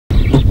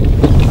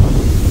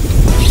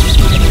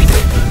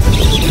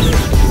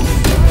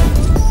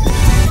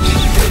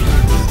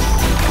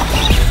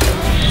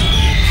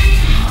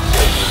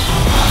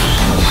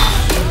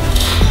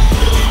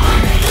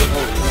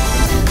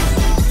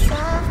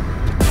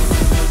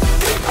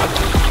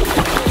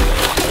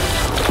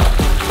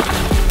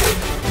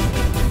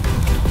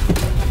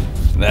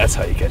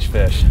catch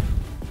fish.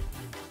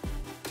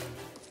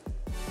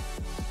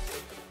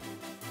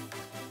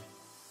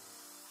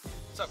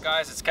 What's up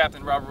guys, it's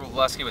Captain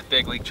Wroblewski with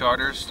Big League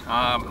Charters.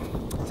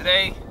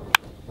 Today,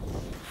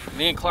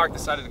 me and Clark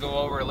decided to go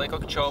over to Lake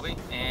Okeechobee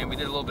and we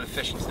did a little bit of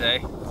fishing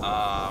today.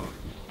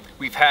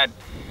 We've had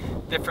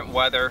different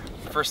weather.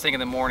 First thing in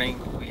the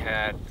morning, we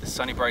had a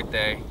sunny bright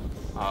day.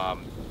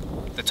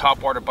 The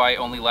topwater bite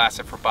only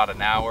lasted for about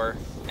an hour,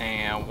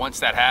 and once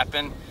that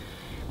happened,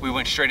 we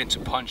went straight into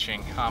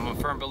punching. I'm a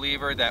firm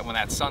believer that when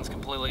that sun's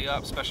completely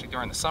up, especially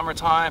during the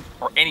summertime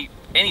or any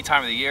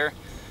time of the year,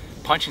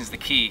 punching is the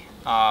key.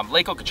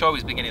 Lake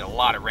Okeechobee's been getting a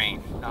lot of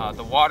rain.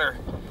 The water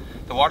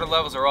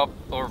levels are up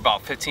over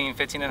about 15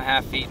 and a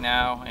half feet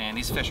now, and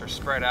these fish are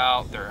spread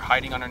out. They're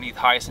hiding underneath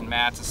hyacinth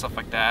mats and stuff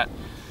like that,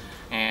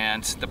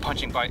 and the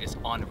punching bite is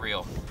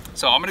unreal.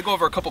 So I'm gonna go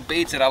over a couple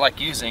baits that I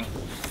like using.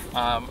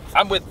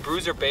 I'm with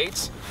Bruiser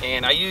Baits,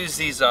 and I use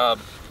these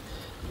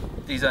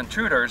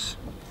intruders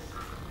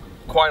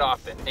quite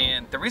often.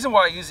 And the reason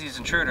why I use these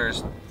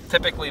intruders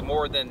typically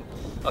more than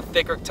a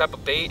thicker type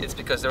of bait is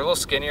because they're a little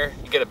skinnier.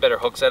 You get a better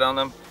hook set on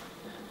them.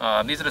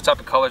 These are the type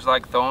of colors I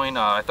like throwing.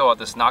 I throw out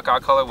this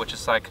knockout color, which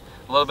is like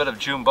a little bit of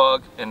June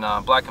bug in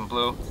black and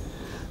blue,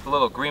 a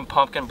little green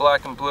pumpkin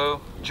black and blue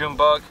June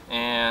bug,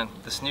 and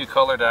this new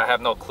color that I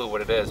have no clue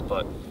what it is,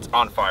 but it's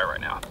on fire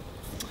right now.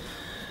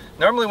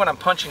 Normally when I'm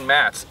punching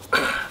mats,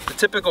 the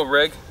typical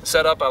rig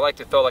setup, I like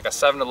to throw like a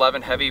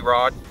 7-11 heavy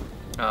rod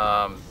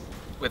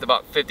with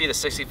about 50 to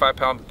 65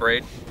 pound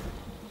braid.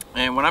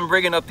 And when I'm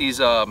rigging up these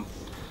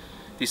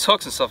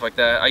hooks and stuff like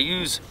that, I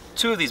use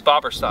 2 of these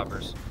bobber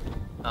stoppers.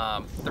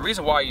 The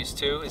reason why I use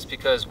 2 is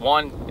because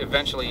one,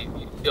 eventually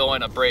you'll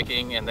end up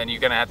breaking, and then you're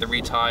gonna have to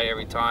retie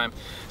every time,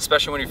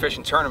 especially when you're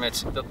fishing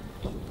tournaments.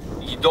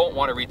 You don't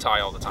want to retie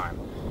all the time.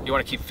 You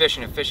want to keep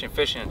fishing and fishing and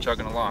fishing and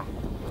chugging along.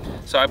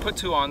 So I put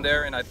 2 on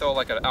there, and I throw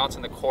like an 1.25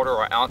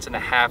 ounce or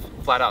 1.5 ounce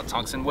flat out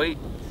tungsten weight,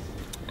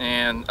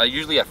 and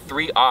usually a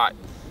 3/0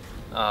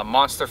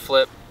 monster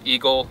flip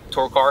eagle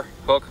torcar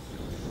hook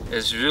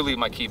is really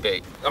my key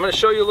bait. I'm going to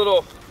show you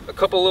a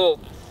couple little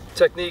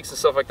techniques and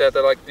stuff like that that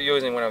I like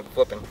using when I'm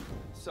flipping.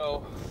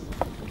 So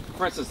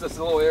for instance, this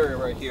little area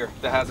right here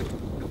that has a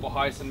couple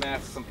hyacinth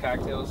mats, some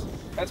cattails,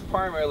 that's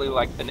primarily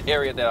like an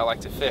area that I like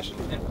to fish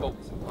and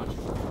focus and punch.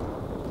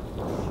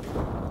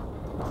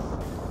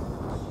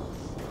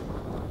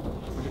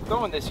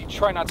 Throwing this, you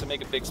try not to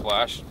make a big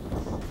splash.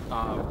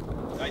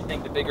 I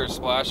think the bigger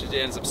splash, it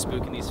ends up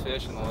spooking these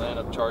fish and they'll end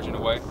up charging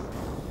away.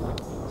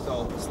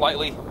 So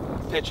slightly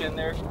pitch in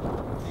there,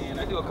 and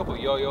I do a couple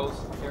yo-yos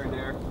here and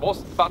there.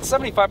 About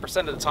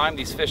 75% of the time,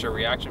 these fish are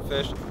reaction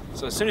fish.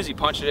 So as soon as you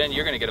punch it in,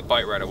 you're gonna get a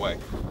bite right away.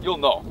 You'll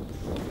know.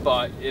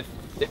 But if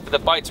the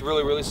bite's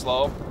really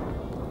slow,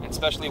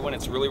 especially when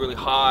it's really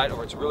hot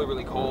or it's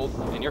really cold,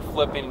 and you're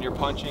flipping and you're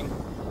punching,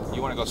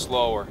 you want to go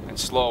slower and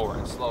slower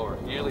and slower.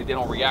 Usually they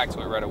don't react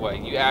to it right away.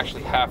 You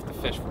actually have to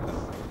fish for them.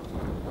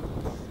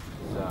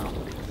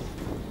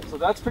 So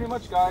that's pretty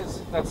much,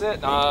 guys. That's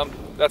it.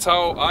 That's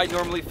how I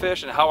normally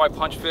fish and how I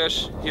punch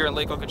fish here in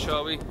Lake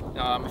Okeechobee.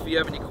 If you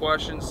have any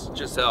questions,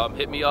 just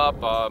hit me up.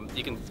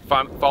 You can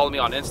follow me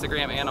on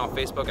Instagram and on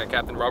Facebook at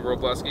Captain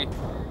Wroblewski.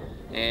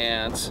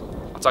 And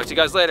I'll talk to you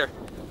guys later.